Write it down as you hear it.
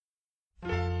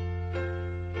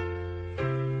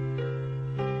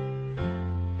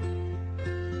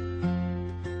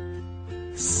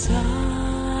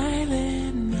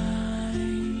Silent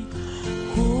night,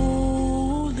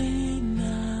 holy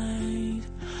night,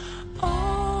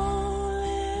 all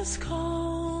is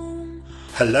calm.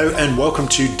 Hello and welcome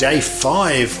to day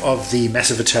 5 of the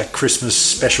Massive Attack Christmas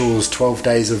specials, 12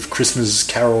 days of Christmas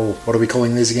Carol. What are we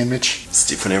calling these again, Mitch? It's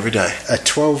different every day.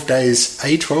 12 days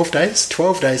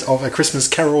of a Christmas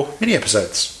Carol mini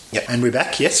episodes. Yep. And we're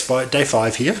back, yes, by day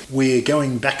 5 here. We're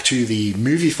going back to the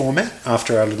movie format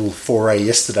after our little foray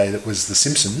yesterday that was The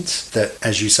Simpsons, that,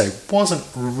 as you say, wasn't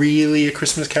really a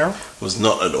Christmas Carol. It was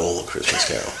not at all a Christmas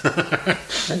Carol.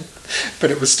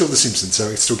 But it was still The Simpsons, so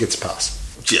it still gets a pass.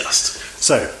 Just.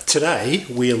 So, today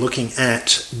we are looking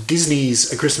at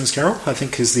Disney's A Christmas Carol, I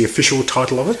think is the official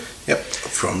title of it. Yep.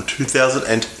 From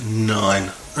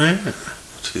 2009.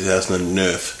 2009,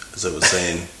 as I would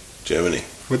say in Germany.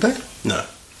 Would they? No.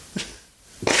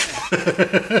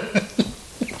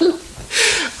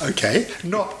 Okay,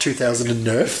 not 2000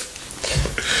 nerf.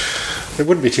 It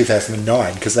wouldn't be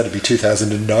 2009 because that'd be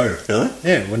 2000 and no. Really?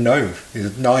 Yeah, well, no.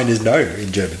 9 is no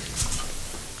in German.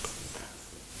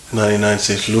 99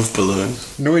 says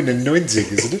Luftballons. 99,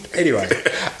 isn't it? Anyway,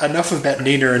 enough about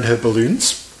Nina and her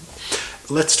balloons.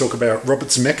 Let's talk about Robert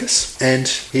Zemeckis and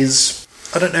his...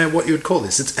 I don't know what you would call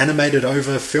this. It's animated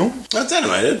over film? It's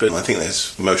animated, but I think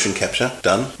there's motion capture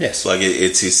done. Yes. Like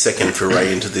it's his second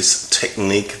foray into this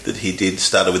technique that he did,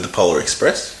 started with the Polar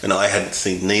Express. And I hadn't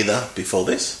seen neither before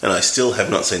this. And I still have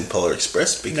not seen Polar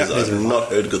Express because I've not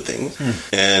heard good things.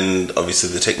 And obviously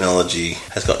the technology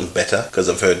has gotten better because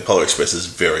I've heard Polar Express is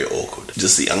very awkward.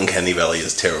 Just the uncanny valley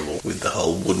is terrible with the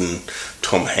whole wooden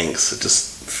Tom Hanks. It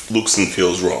just looks and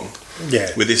feels wrong.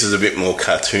 Yeah. With this is a bit more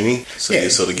cartoony, so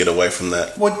you sort of get away from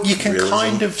that. Well, you can realism.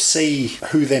 kind of see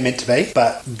who they're meant to be,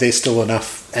 but there's still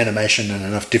enough animation and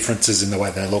enough differences in the way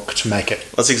they look to make it.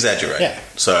 Well, it's exaggerated, Yeah.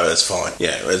 so it's fine.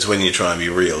 Yeah, it's when you try and be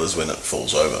real is when it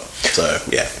falls over. So,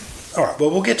 yeah. All right,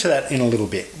 well, we'll get to that in a little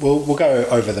bit. We'll go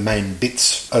over the main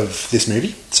bits of this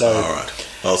movie. So, All right.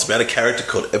 Well, it's about a character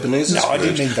called Ebenezer no, I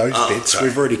Scrooge. didn't mean those bits. Sorry.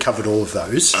 We've already covered all of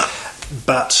those.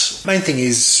 But main thing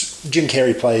is Jim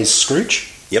Carrey plays Scrooge.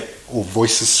 Yep. Or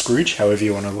voices Scrooge, however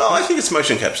you want to look Oh, at I think it's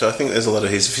motion capture. I think there's a lot of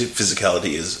his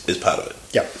physicality is part of it. it.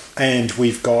 Yep. And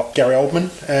we've got Gary Oldman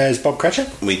as Bob Cratchit.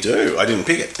 We do. I didn't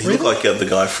pick it. He looked like the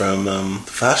guy from The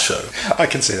Fast Show. I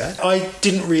can see that. I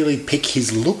didn't really pick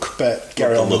his look, but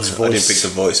Gary Oldman's voice... I didn't pick the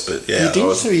voice, but yeah. You did?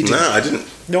 Or you didn't? No, I didn't.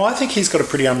 No, I think he's got a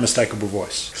pretty unmistakable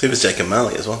voice. He was Jacob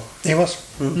Marley as well. He was.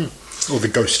 Or the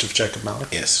ghost of Jacob Marley.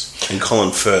 Yes. And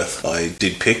Colin Firth I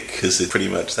did pick because pretty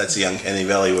much that's the uncanny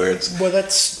valley where it's... Well,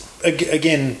 that's...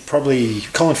 Again, probably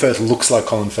Colin Firth looks like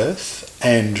Colin Firth,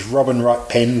 and Robin Wright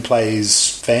Penn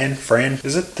plays Fran,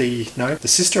 is it? The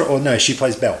sister, or no, she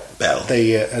plays Belle. Belle.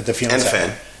 The fiancée. And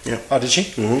Fan, yeah. Oh, did she?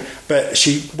 Mm-hmm. But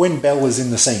when Belle is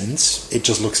in the scenes, it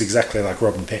just looks exactly like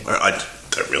Robin Penn. I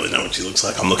don't really know what she looks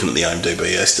like. I'm looking at the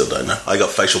IMDb, I still don't know. I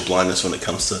got facial blindness when it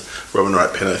comes to Robin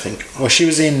Wright Penn, I think. Well, she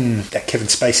was in that Kevin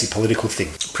Spacey political thing.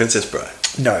 Princess Bride.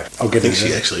 No, I'll get it. I think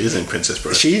she actually is in Princess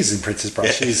Bride. She is in Princess Bride.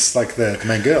 Yeah. She's like the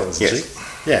main girl, isn't she?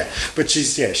 Yeah, but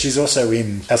she's also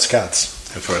in House of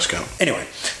Cards. And Forrest Gump. Anyway,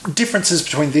 differences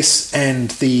between this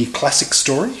and the classic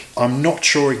story. I'm not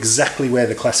sure exactly where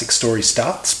the classic story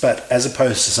starts, but as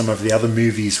opposed to some of the other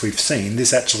movies we've seen,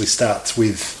 this actually starts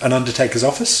with an undertaker's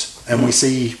office, and we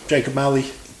see Jacob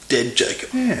Marley. Dead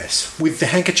Jacob. Yes, with the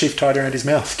handkerchief tied around his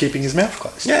mouth, keeping his mouth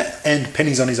closed. Yeah. And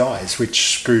pennies on his eyes,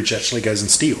 which Scrooge actually goes and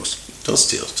steals. Not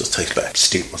steals, just takes back.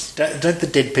 Steals. Don't the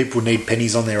dead people need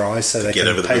pennies on their eyes so they Get can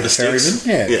over the pay the river ferryman? sticks?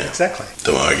 Yeah, exactly.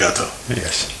 Don't worry, gato.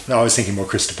 Yes. No, I was thinking more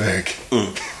Krista Berg.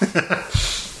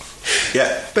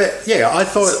 Yeah. But yeah, I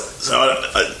thought... So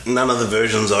none of the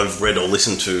versions I've read or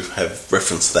listened to have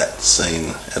referenced that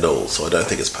scene at all, so I don't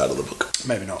think it's part of the book.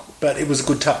 Maybe not. But it was a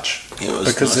good touch. Yeah, it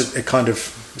was because nice. it kind of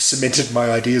cemented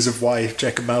my ideas of why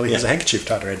Jacob Marley has a handkerchief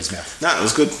tied around his mouth. No, it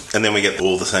was good. And then we get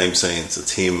all the same scenes.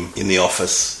 It's him in the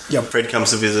office. Yep. Fred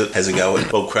comes to visit, has a go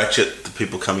at Bob Cratchit, the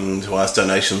people coming to ask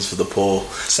donations for the poor.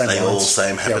 Same they lines. all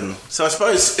same happen. Yep. So I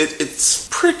suppose it's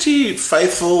pretty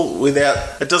faithful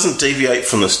without... It doesn't deviate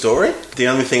from the story. The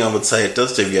only thing I would say it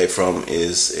does deviate from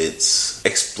is its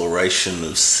exploration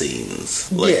of scenes.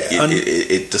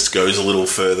 It just goes a little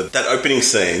further. That opening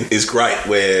scene is great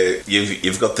where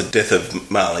you've got the death of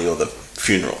Marley or the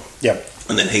funeral. Yep.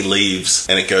 And then he leaves,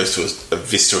 and it goes to a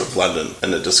vista of London,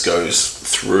 and it just goes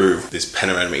through this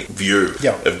panoramic view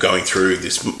of going through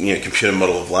this computer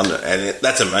model of London, and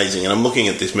that's amazing. And I'm looking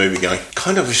at this movie going,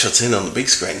 kind of wish I'd seen it on the big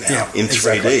screen now in 3D.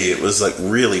 Exactly. It was like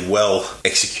really well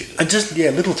executed. And just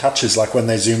little touches like when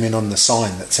they zoom in on the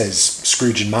sign that says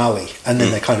Scrooge and Marley, and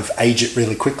then they kind of age it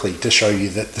really quickly to show you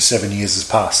that the 7 years has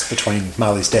passed between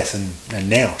Marley's death and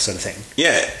now, sort of thing.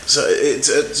 Yeah, so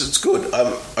it's good.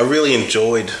 I really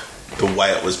enjoyed the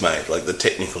way it was made, like the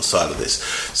technical side of this.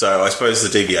 So I suppose the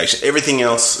deviation, everything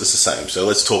else is the same. So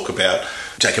let's talk about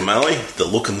Jacob Marley, the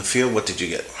look and the feel. What did you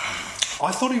get?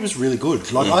 I thought he was really good.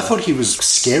 I thought he was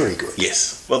scary good.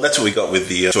 Yes. Well, that's what we got with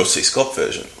the George C. Scott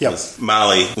version. Yep.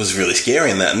 Marley was really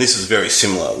scary in that, and this is very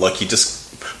similar. Like, he just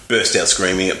burst out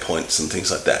screaming at points and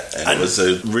things like that. And it was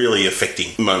a really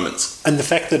affecting moments. And the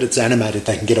fact that it's animated,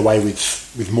 they can get away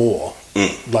with more.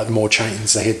 Like more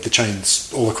chains. They had the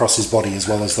chains all across his body as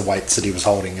well as the weights that he was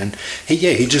holding. And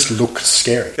he just looked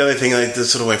scary. The other thing, they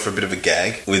sort of went for a bit of a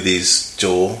gag with his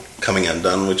jaw coming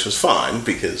undone, which was fine,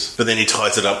 but then he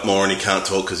ties it up more and he can't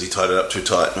talk because he tied it up too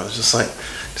tight. And I was just like...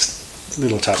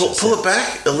 little touches. Pull it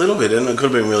back a little bit, and it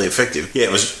could have been really effective. Yeah,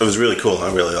 it was really cool.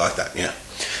 I really liked that, yeah.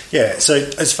 Yeah, so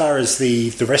as far as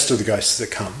the rest of the ghosts that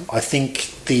come, I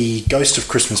think the Ghost of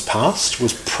Christmas Past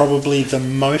was probably the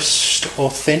most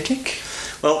authentic.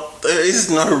 Well, there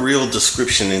is no real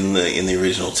description in the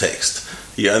original text.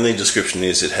 The only description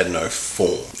is it had no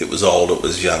form. It was old, it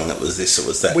was young, it was this, it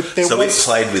was that. So we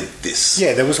played with this.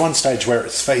 Yeah, there was one stage where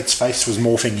its face was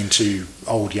morphing into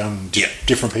old, young,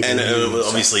 different people. And it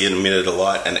obviously emitted a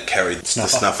light, and it carried the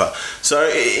snuffer. So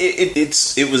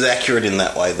it was accurate in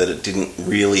that way, that it didn't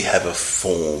really have a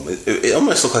form. It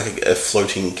almost looked like a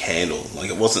floating candle. Like,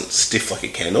 it wasn't stiff like a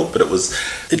candle, but it was...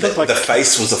 It looked like the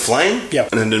face was a flame,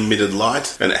 and it emitted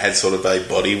light, and it had sort of a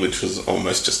body which was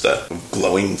almost just a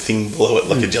glowing thing below it,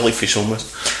 like a jellyfish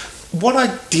almost. What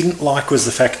I didn't like was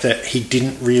the fact that he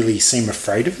didn't really seem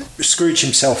afraid of it. Scrooge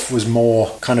himself was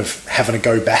more kind of having a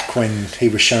go back when he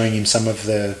was showing him some of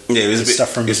the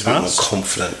stuff from his past. He was a bit more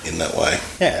confident in that way.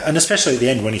 Yeah, and especially at the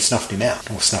end when he snuffed him out,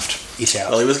 or snuffed it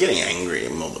out. Well, he was getting angry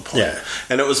more the point. Yeah.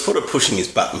 And it was sort of pushing his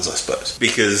buttons, I suppose,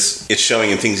 because it's showing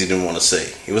him things he didn't want to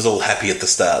see. He was all happy at the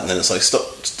start, and then it's like, stop,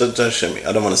 don't show me.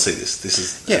 I don't want to see this. This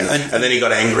is... Yeah, and then he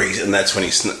got angry, and that's when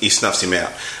he snuffs him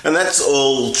out. And that's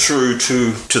all true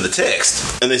to the text.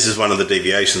 And this is one of the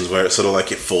deviations where it's sort of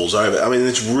like it falls over. I mean,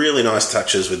 there's really nice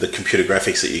touches with the computer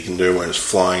graphics that you can do when it's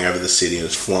flying over the city and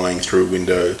it's flying through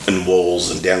windows and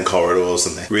walls and down corridors,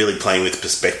 and they're really playing with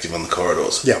perspective on the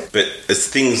corridors. Yeah. But it's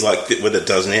things like what it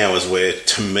does now is where,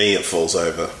 to me, it falls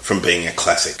over from being a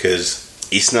classic, because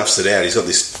he snuffs it out. He's got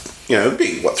this,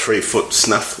 big, 3-foot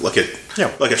snuff, like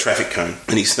a traffic cone,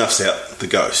 and he snuffs out the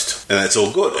ghost, and it's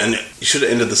all good, and you should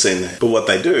have ended the scene there. But what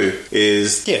they do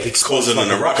is cause it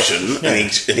an eruption,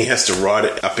 and he has to ride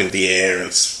it up in the air and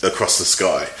across the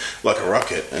sky like a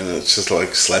rocket, and it's just like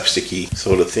slapsticky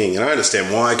sort of thing. And I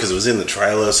understand why, because it was in the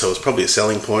trailer, so it was probably a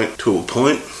selling point to a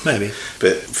point. Maybe.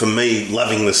 But for me,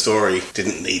 loving the story,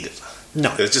 didn't need it.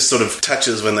 No. There's just sort of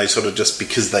touches when they sort of just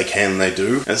because they can, they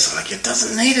do. And it's like, it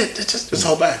doesn't need it. It just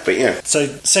hold back. But yeah. So,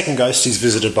 second ghost is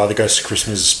visited by the Ghost of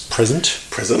Christmas Present,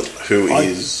 who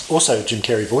is... Also Jim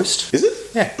Carrey voiced. Is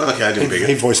it? Yeah. Okay, I didn't pick it.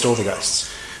 He voiced all the ghosts.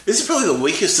 This is probably the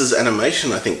weakest as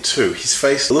animation, I think, too. His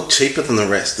face looked cheaper than the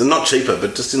rest. Not cheaper,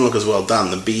 but just didn't look as well done.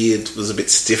 The beard was a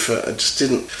bit stiffer. It just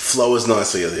didn't flow as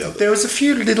nicely as the other. There was a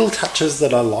few little touches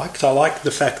that I liked. I liked the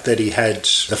fact that he had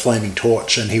the flaming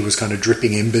torch and he was kind of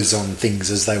dripping embers on things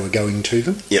as they were going to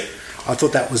them. Yep. I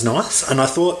thought that was nice. And I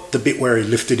thought the bit where he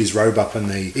lifted his robe up and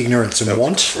the ignorance and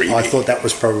want, I thought that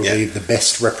was probably the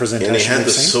best representation and he had I've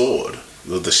the seen. Sword.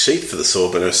 The sheath for the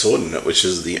sword, but no sword in it, which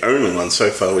is the only one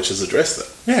so far which has addressed that.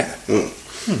 Yeah.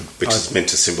 Which is meant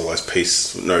to symbolise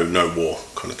peace, no war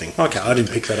kind of thing. Okay, I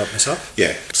didn't pick that up myself.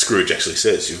 Yeah, Scrooge actually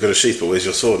says, you've got a sheath, but where's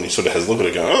your sword? And he sort of has a look at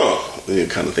it going, oh,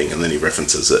 kind of thing, and then he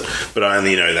references it. But I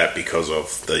only know that because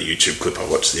of the YouTube clip I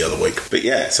watched the other week. But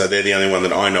yeah, so they're the only one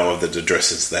that I know of that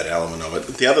addresses that element of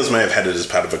it. The others may have had it as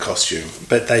part of a costume.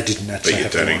 But they didn't actually But you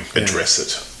don't address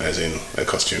it as in a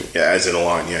costume. Yeah, as in a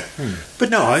line, yeah.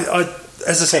 But no, I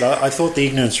as I said, I thought the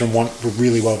ignorance and want were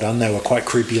really well done. They were quite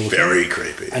creepy looking. Very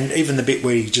creepy. And even the bit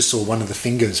where you just saw one of the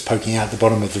fingers poking out the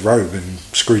bottom of the robe and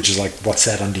Scrooge is like, what's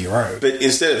that under your robe? But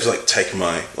instead of like, take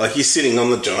my... Like, you're sitting on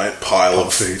the giant pile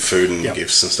of food and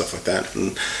gifts and stuff like that.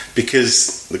 And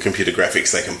because the computer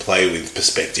graphics, they can play with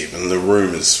perspective and the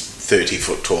room is 30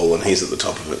 foot tall and he's at the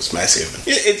top of it. It's massive.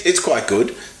 It's quite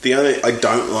good. The only I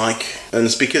don't like, and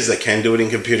it's because they can do it in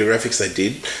computer graphics, they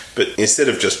did, but instead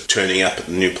of just turning up at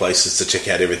the new places to check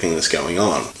out everything that's going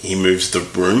on, he moves the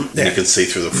room and you can see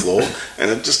through the floor.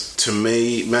 And it just, to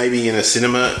me, maybe in a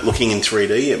cinema looking in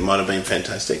 3D, it might have been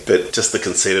fantastic, but just the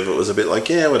conceit of it was a bit like,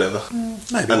 yeah, whatever.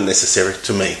 Maybe. Unnecessary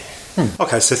to me.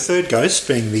 Okay, so third ghost,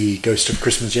 being the Ghost of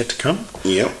Christmas Yet to Come,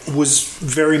 was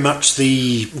very much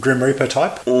the Grim Reaper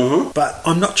type. Mm-hmm. But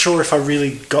I'm not sure if I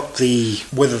really got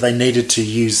whether they needed to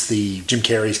use the Jim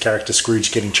Carrey's character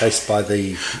Scrooge getting chased by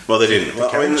the... Well, they didn't.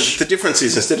 I mean, the difference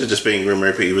is, instead of just being Grim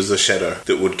Reaper, he was a shadow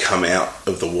that would come out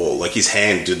of the wall. Like, his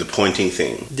hand did the pointing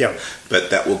thing. Yeah.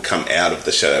 But that would come out of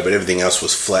the shadow, but everything else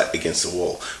was flat against the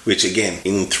wall, which, again,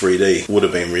 in 3D would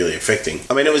have been really affecting.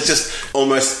 I mean, it was just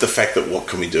almost the fact that what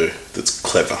can we do that's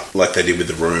clever, like they did with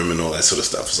the room and all that sort of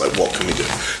stuff. It's like, what can we do?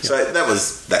 Yep. So that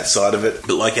was that side of it.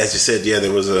 But like, as you said,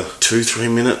 there was a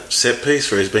 2-3 minute set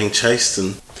piece where he's being chased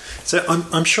and... So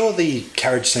I'm sure the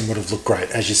carriage scene would have looked great,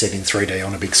 as you said, in 3D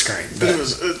on a big screen. But it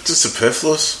was just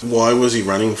superfluous. Why was he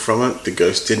running from it? The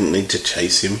ghost didn't need to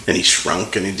chase him, and he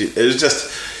shrunk, and he did...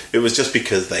 It was just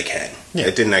because they can. Yeah.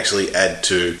 It didn't actually add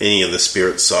to any of the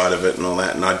spirit side of it and all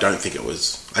that, and I don't think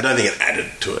it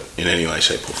added to it in any way,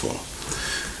 shape or form.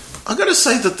 I've got to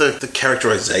say that the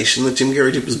characterization that Jim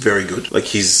Carrey did was very good. Like,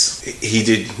 he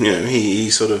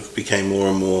sort of became more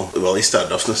and more... Well, he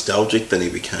started off nostalgic, then he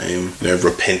became,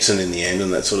 repentant in the end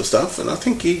and that sort of stuff, and I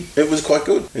think it was quite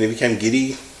good. And he became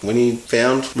giddy when he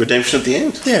found redemption at the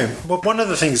end. Yeah, well, one of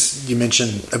the things you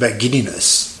mentioned about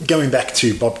giddiness, going back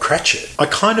to Bob Cratchit, I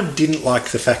kind of didn't like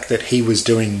the fact that he was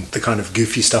doing the kind of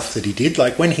goofy stuff that he did.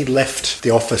 Like, when he left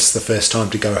the office the first time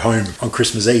to go home on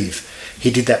Christmas Eve, he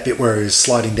did that bit where he was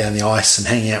sliding down the ice and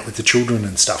hanging out with the children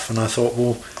and stuff, and I thought,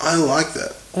 well... I like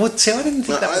that. Well, see, I didn't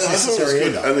think that was necessary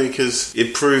either. Only because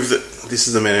it proved that this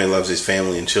is the man who loves his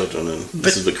family and children, and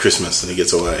this is at Christmas, and he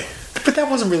gets away. But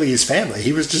that wasn't really his family.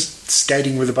 He was just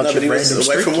skating with a bunch of random street kids. He was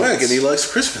away from work, and he likes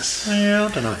Christmas. Yeah,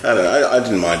 I don't know. I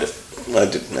didn't mind it. I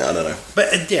don't know.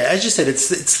 But, yeah, as you said,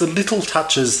 it's the little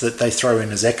touches that they throw in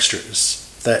as extras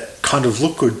that kind of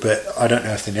look good, but I don't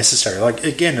know if they're necessary. Like,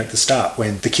 again, at the start,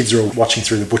 when the kids are all watching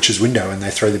through the butcher's window and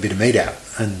they throw the bit of meat out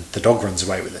and the dog runs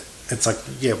away with it. It's like,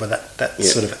 that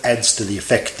sort of adds to the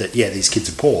effect that, these kids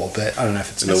are poor, but I don't know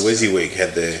if it's necessary. The WYSIWYG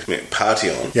had their party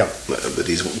on, that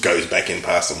he goes back in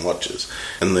past and watches,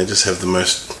 and they just have the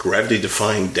most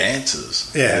gravity-defying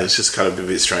dances. Yeah. And it's just kind of a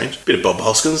bit strange. Bit of Bob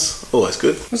Hoskins, always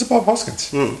good. Was it Bob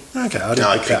Hoskins? Okay,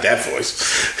 I picked that voice.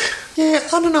 Yeah,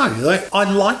 I don't know. Like, I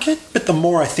like it, but the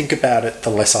more I think about it, the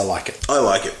less I like it. I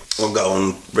like it. I'll go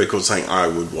on record saying I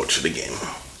would watch it again.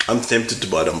 I'm tempted to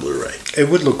buy it on Blu-ray. It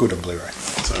would look good on Blu-ray.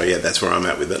 So, that's where I'm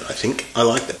at with it, I think. I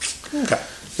like that. Okay.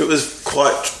 It was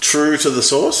quite true to the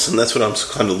source, and that's what I'm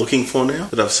kind of looking for now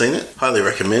that I've seen it. Highly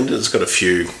recommend it. It's got a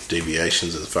few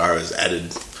deviations as far as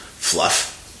added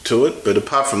fluff to it, but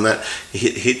apart from that,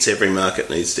 it hits every mark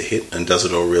it needs to hit and does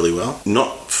it all really well.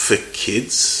 Not for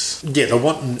kids. Yeah, the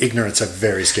wanton ignorance are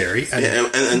very scary.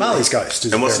 And Marley's ghost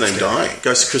is. And what's the name scary. dying?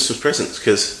 Ghost of Christmas Presents,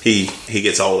 because he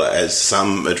gets older as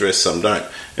some address, some don't,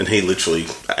 and he literally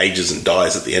ages and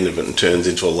dies at the end of it and turns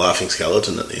into a laughing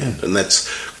skeleton at the end, and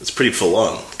it's pretty full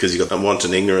on because you've got the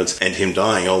wanton ignorance and him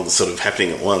dying all sort of happening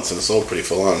at once, and it's all pretty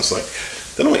full on. It's like,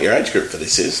 I don't know what your age group for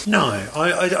this is. No,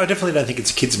 I definitely don't think it's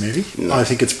a kids' movie. No. I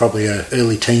think it's probably a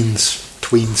early teens,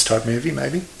 tweens type movie,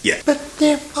 maybe. Yeah. But,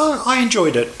 I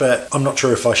enjoyed it, but I'm not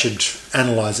sure if I should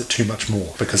analyse it too much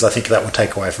more, because I think that will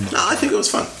take away from it. No, I think it was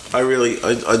fun.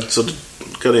 I sort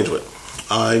of got into it.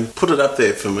 I put it up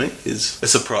there for me is a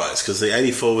surprise, because the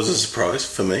 84 was a surprise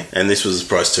for me, and this was a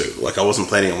surprise too. Like, I wasn't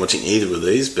planning on watching either of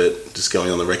these, but just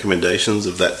going on the recommendations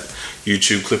of that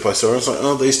YouTube clip I saw, I was like,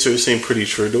 oh, these two seem pretty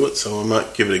true to it, so I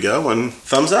might give it a go, and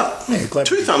thumbs up. Yeah, glad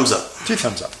 2 thumbs up. 2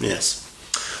 thumbs up. Yes.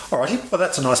 Alrighty, well,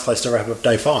 that's a nice place to wrap up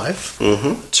day 5.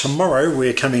 Mm-hmm. Tomorrow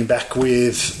we're coming back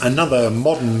with another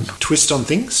modern twist on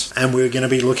things, and we're going to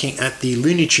be looking at the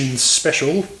Looney Tunes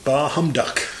special Bar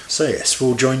Humduck. So yes,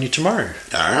 we'll join you tomorrow.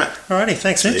 Alright. Alrighty,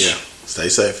 thanks Mitch. See ya. Stay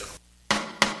safe.